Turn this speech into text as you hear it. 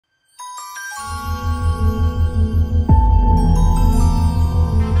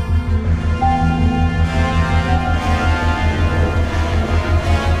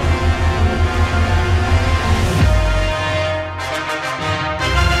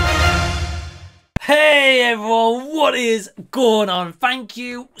everyone, what is going on? Thank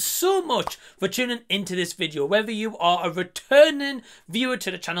you so much for tuning into this video, whether you are a returning viewer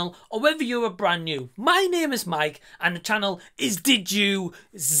to the channel or whether you are brand new. My name is Mike and the channel is Did You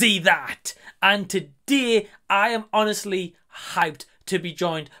See That? And today I am honestly hyped to be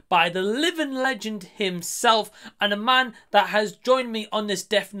joined by the living legend himself and a man that has joined me on this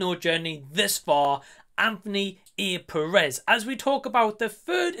Death Note journey this far, Anthony Perez, as we talk about the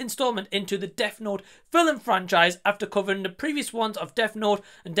third installment into the Death Note film franchise. After covering the previous ones of Death Note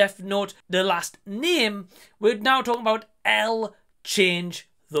and Death Note The Last Name, we're now talking about L Change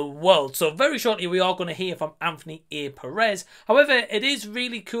the World. So very shortly we are going to hear from Anthony Perez. However, it is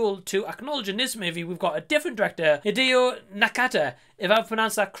really cool to acknowledge in this movie we've got a different director, Hideo Nakata, if I've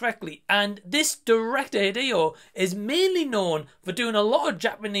pronounced that correctly. And this director, Hideo, is mainly known for doing a lot of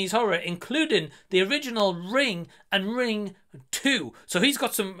Japanese horror, including the original Ring and Ring 2. So he's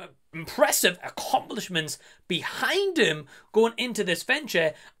got some impressive accomplishments behind him going into this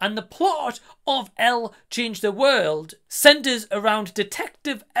venture, and the plot of L Change the World centers around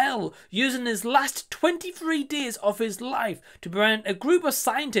Detective L using his last 23 days of his life to prevent a group of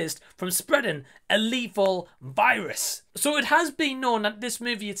scientists from spreading a lethal virus. So it has been known that this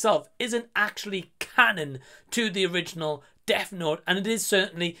movie itself isn't actually canon to the original Death Note, and it is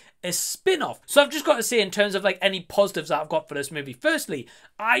certainly a spin-off. So I've just got to say, in terms of like any positives that I've got for this movie, firstly,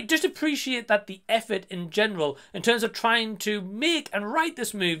 I just appreciate that the effort in general in terms of trying to make and write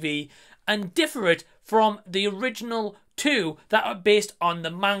this movie and differ it from the original two that are based on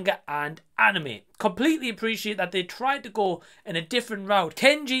the manga and anime. Completely appreciate that they tried to go in a different route.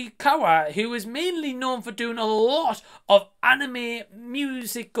 Kenji Kawa, who is mainly known for doing a lot of anime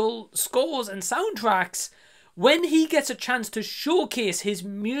musical scores and soundtracks, when he gets a chance to showcase his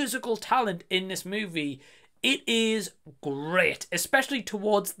musical talent in this movie, it is great, especially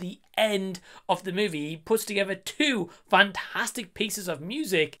towards the end of the movie. He puts together two fantastic pieces of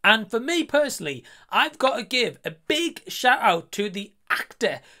music, and for me personally, I've got to give a big shout out to the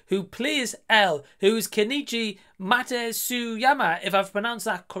actor who plays L, who is Kenichi Matsuyama, if I've pronounced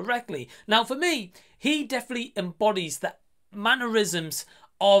that correctly. Now for me, he definitely embodies the mannerisms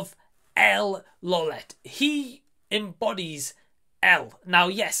of L Lawliet. He embodies L. Now,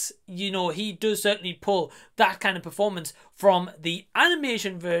 yes, you know, he does certainly pull that kind of performance from the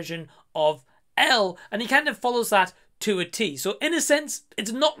animation version of L, and he kind of follows that to a T. So in a sense,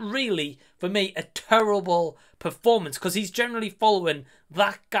 it's not really, for me, a terrible performance, because he's generally following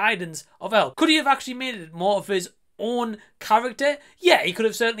that guidance of L. Could he have actually made it more of his own character? Yeah, he could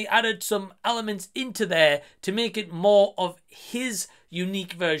have certainly added some elements into there to make it more of his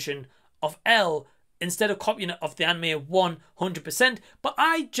unique version of L instead of copying it off the anime 100%. But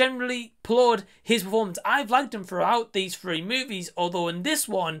I generally applaud his performance. I've liked him throughout these three movies, although in this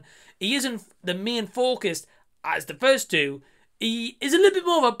one he isn't the main focus as the first two. He is a little bit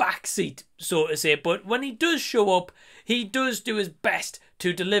more of a backseat, so to say, but when he does show up, he does do his best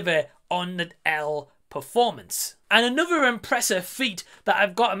to deliver on the L performance. And another impressive feat that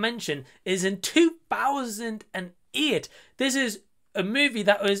I've got to mention is in 2008, this is a movie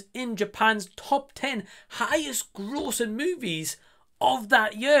that was in Japan's top 10 highest grossing movies of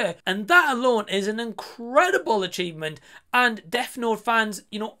that year, and that alone is an incredible achievement. And Death Note fans,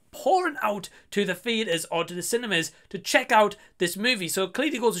 you know, pouring out to the theaters or to the cinemas to check out this movie. So it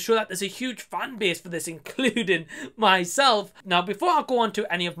clearly goes to show that there's a huge fan base for this, including myself. Now, before I go on to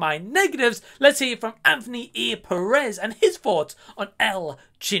any of my negatives, let's hear from Anthony Perez and his thoughts on L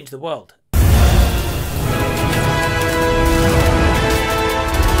Change the World.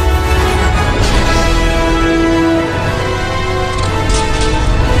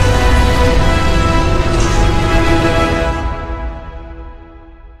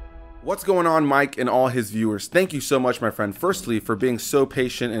 What's going on, Mike and all his viewers? Thank you so much, my friend, firstly for being so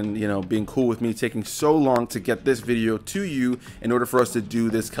patient and, you know, being cool with me taking so long to get this video to you in order for us to do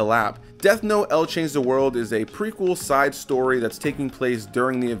this collab. Death Note L Change the World is a prequel side story that's taking place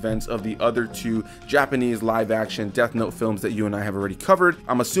during the events of the other two Japanese live-action Death Note films that you and I have already covered.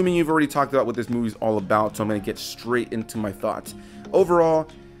 I'm assuming you've already talked about what this movie's all about, so I'm going to get straight into my thoughts. Overall,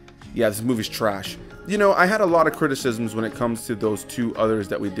 yeah, this movie's trash. You know, I had a lot of criticisms when it comes to those two others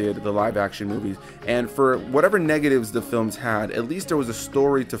that we did, the live action movies, and for whatever negatives the films had, at least there was a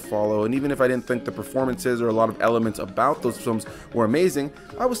story to follow, and even if I didn't think the performances or a lot of elements about those films were amazing,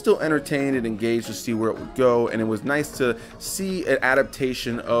 I was still entertained and engaged to see where it would go, and it was nice to see an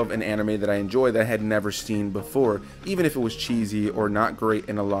adaptation of an anime that I enjoy that I had never seen before, even if it was cheesy or not great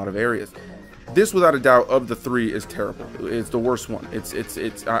in a lot of areas. This, without a doubt, of the three is terrible. It's the worst one.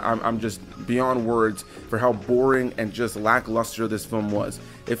 I'm just beyond words for how boring and just lackluster this film was.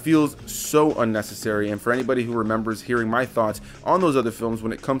 It feels so unnecessary, and for anybody who remembers hearing my thoughts on those other films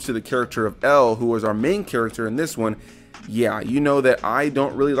when it comes to the character of L, who was our main character in this one, yeah, you know that I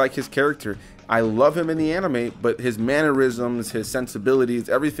don't really like his character. I love him in the anime, but his mannerisms, his sensibilities,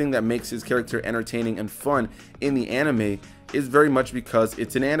 everything that makes his character entertaining and fun in the anime is very much because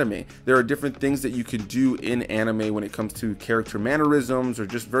it's an anime. There are different things that you can do in anime when it comes to character mannerisms or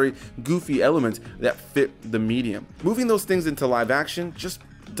just very goofy elements that fit the medium. Moving those things into live action just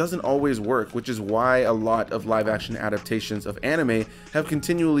doesn't always work, which is why a lot of live action adaptations of anime have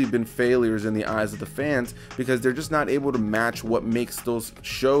continually been failures in the eyes of the fans, because they're just not able to match what makes those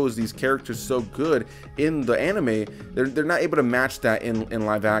shows, these characters, so good in the anime. They're not able to match that in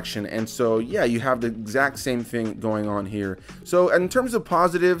live action. And so yeah, you have the exact same thing going on here. So in terms of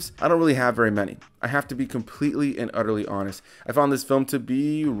positives, I don't really have very many. I have to be completely and utterly honest. I found this film to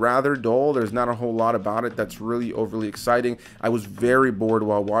be rather dull. There's not a whole lot about it that's really overly exciting. I was very bored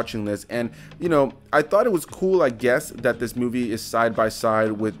while watching this, and you know, I thought it was cool, I guess, that this movie is side by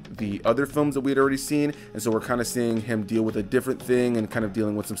side with the other films that we'd already seen, and so we're kind of seeing him deal with a different thing and kind of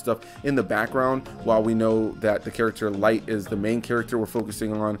dealing with some stuff in the background, while we know that the character Light is the main character we're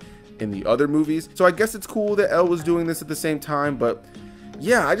focusing on in the other movies. So I guess it's cool that L was doing this at the same time, but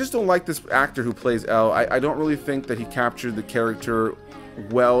yeah, I just don't like this actor who plays L. I don't really think that he captured the character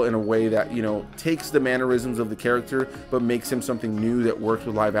well in a way that, you know, takes the mannerisms of the character but makes him something new that works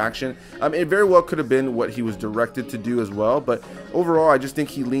with live action. It very well could have been what he was directed to do as well, but overall I just think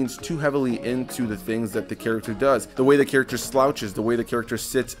he leans too heavily into the things that the character does. The way the character slouches, the way the character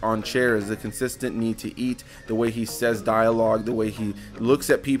sits on chairs, the consistent need to eat, the way he says dialogue, the way he looks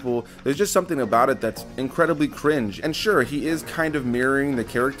at people. There's just something about it that's incredibly cringe. And sure, he is kind of mirroring the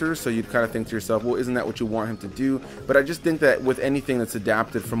character, so you'd kind of think to yourself, well, isn't that what you want him to do? But I just think that with anything that's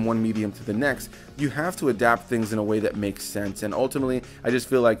adapted from one medium to the next, you have to adapt things in a way that makes sense. And ultimately, I just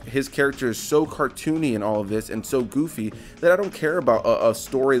feel like his character is so cartoony in all of this and so goofy that I don't care about a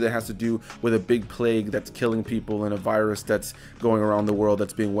story that has to do with a big plague that's killing people and a virus that's going around the world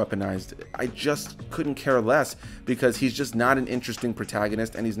that's being weaponized. I just couldn't care less, because he's just not an interesting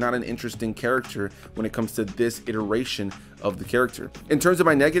protagonist and he's not an interesting character when it comes to this iteration of the character. In terms of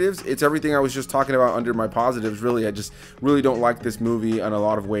my negatives, it's everything I was just talking about under my positives, really. I just really don't like this movie in a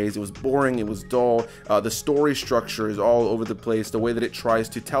lot of ways. It was boring, it was dull, the story structure is all over the place, the way that it tries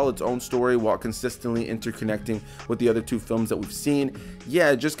to tell its own story while consistently interconnecting with the other two films that we've seen.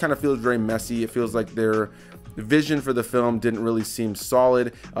 Yeah, it just kind of feels very messy. It feels like the vision for the film didn't really seem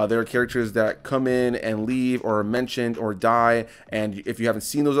solid. There are characters that come in and leave or are mentioned or die, and if you haven't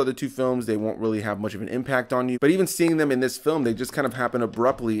seen those other two films, they won't really have much of an impact on you. But even seeing them in this film, they just kind of happen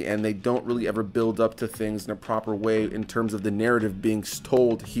abruptly, and they don't really ever build up to things in a proper way in terms of the narrative being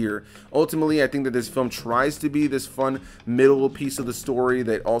told here. Ultimately, I think that this film tries to be this fun middle piece of the story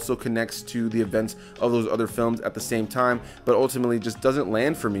that also connects to the events of those other films at the same time, but ultimately just doesn't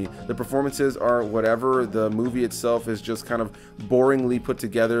land for me. The performances are whatever, the movie itself is just kind of boringly put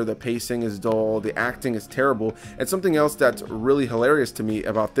together, the pacing is dull, the acting is terrible. And something else that's really hilarious to me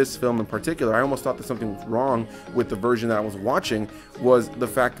about this film in particular, I almost thought that something was wrong with the version that I was watching, was the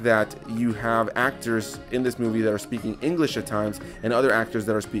fact that you have actors in this movie that are speaking English at times and other actors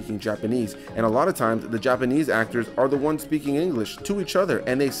that are speaking Japanese. And a lot of times the Japanese actors are the ones speaking English to each other,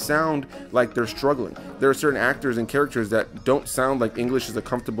 and they sound like they're struggling. There are certain actors and characters that don't sound like English is a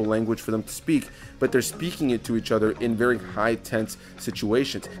comfortable language for them to speak, but they're speaking it to each other in very high tense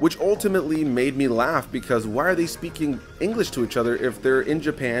situations, which ultimately made me laugh, because why are they speaking English to each other if they're in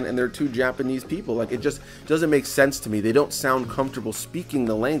Japan and they're two Japanese people? Like, it just doesn't make sense to me. They don't sound comfortable speaking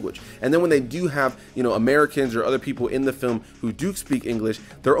the language. And then when they do have, you know, Americans or other people in the film who do speak English,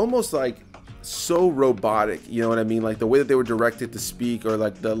 they're almost like so robotic, you know what I mean? Like the way that they were directed to speak, or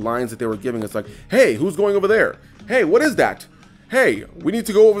like the lines that they were giving, it's like, hey, who's going over there? Hey, what is that? Hey, we need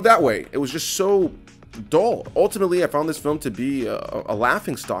to go over that way. It was just so dull. Ultimately, I found this film to be a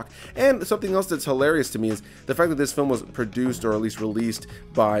laughing stock. And something else that's hilarious to me is the fact that this film was produced, or at least released,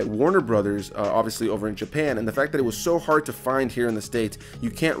 by Warner Brothers, obviously over in Japan, and the fact that it was so hard to find here in the States. You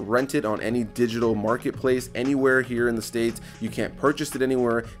can't rent it on any digital marketplace anywhere here in the States. You can't purchase it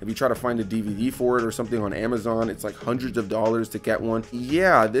anywhere. If you try to find a DVD for it or something on Amazon, it's like hundreds of dollars to get one.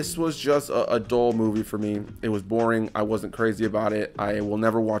 Yeah, this was just a dull movie for me. It was boring. I wasn't crazy about it. I will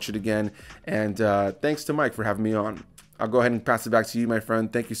never watch it again. And thanks to Mike for having me on. I'll go ahead and pass it back to you, my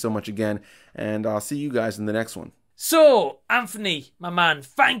friend. Thank you so much again, and I'll see you guys in the next one. So, Anthony, my man,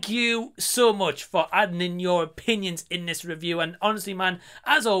 thank you so much for adding in your opinions in this review. And honestly, man,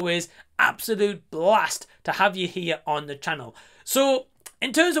 as always, absolute blast to have you here on the channel. So,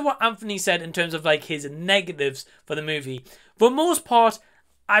 in terms of what Anthony said, in terms of like his negatives for the movie, for the most part,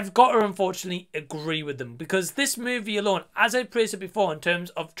 I've got to unfortunately agree with them, because this movie alone, as I praised it before, in terms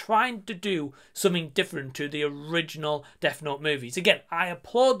of trying to do something different to the original Death Note movies. Again, I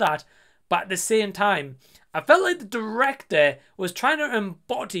applaud that, but at the same time, I felt like the director was trying to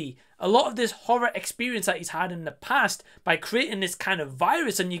embody a lot of this horror experience that he's had in the past by creating this kind of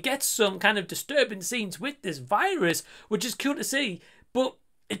virus, and you get some kind of disturbing scenes with this virus, which is cool to see, but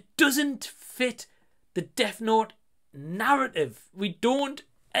it doesn't fit the Death Note narrative. We don't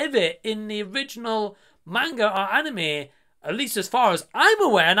ever in the original manga or anime, at least as far as I'm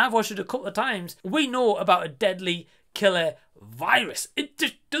aware, and I've watched it a couple of times, we know about a deadly killer virus. It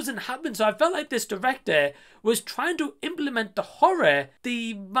just doesn't happen. So I felt like this director was trying to implement the horror.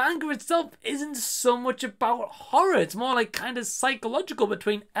 The manga itself isn't so much about horror. It's more like kind of psychological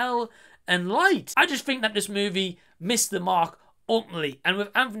between L and Light. I just think that this movie missed the mark ultimately. And with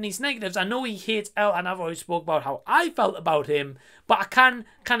Anthony's negatives, I know he hates L, and I've already spoke about how I felt about him, but I can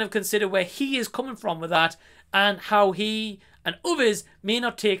kind of consider where he is coming from with that, and how he and others may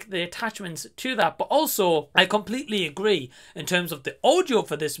not take the attachments to that. But also, I completely agree in terms of the audio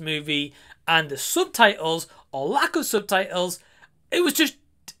for this movie and the subtitles or lack of subtitles. It was just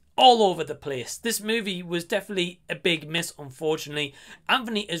all over the place. This movie was definitely a big miss, unfortunately.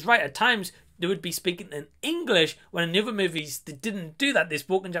 Anthony is right. At times, they would be speaking in English, when in the other movies, they didn't do that. They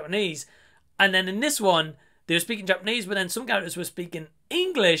spoke in Japanese. And then in this one, they were speaking Japanese, but then some characters were speaking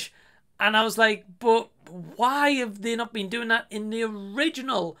English. And I was like, but why have they not been doing that in the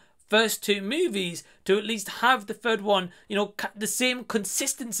original first two movies to at least have the third one, you know, the same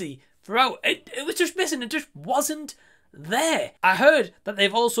consistency throughout? It was just missing. It just wasn't there. I heard that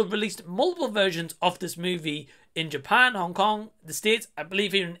they've also released multiple versions of this movie in Japan, Hong Kong, the States, I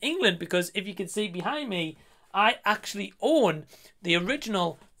believe here in England, because if you can see behind me, I actually own the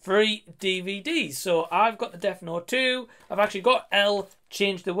original 3 DVDs. So I've got the Death Note 2, I've actually got L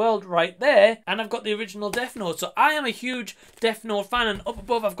Change the World right there, and I've got the original Death Note. So I am a huge Death Note fan, and up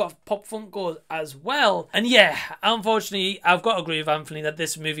above I've got Pop Funkos as well. And yeah, unfortunately, I've got to agree with Anthony that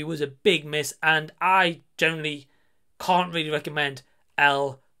this movie was a big miss, and I generally can't really recommend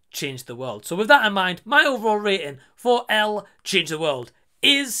L Change the World. So with that in mind, my overall rating for L Change the World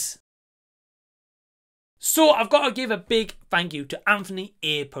is... So I've got to give a big thank you to Anthony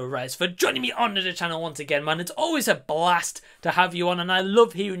A. Perez for joining me on the channel once again, man. It's always a blast to have you on, and I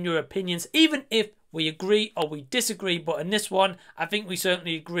love hearing your opinions, even if we agree or we disagree. But in this one, I think we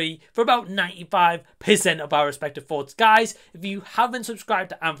certainly agree for about 95% of our respective thoughts. Guys, if you haven't subscribed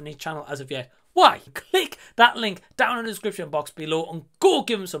to Anthony's channel as of yet, why? Click that link down in the description box below and go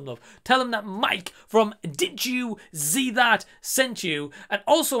give him some love. Tell him that Mike from Did You See That sent you. And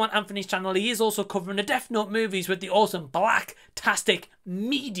also on Anthony's channel, he is also covering the Death Note movies with the awesome Blacktastic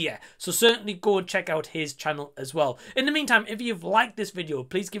Media. So certainly go and check out his channel as well. In the meantime, if you've liked this video,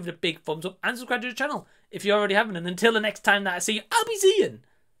 please give it a big thumbs up and subscribe to the channel if you already haven't. And until the next time that I see you, I'll be seeing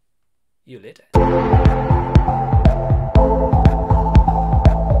you later.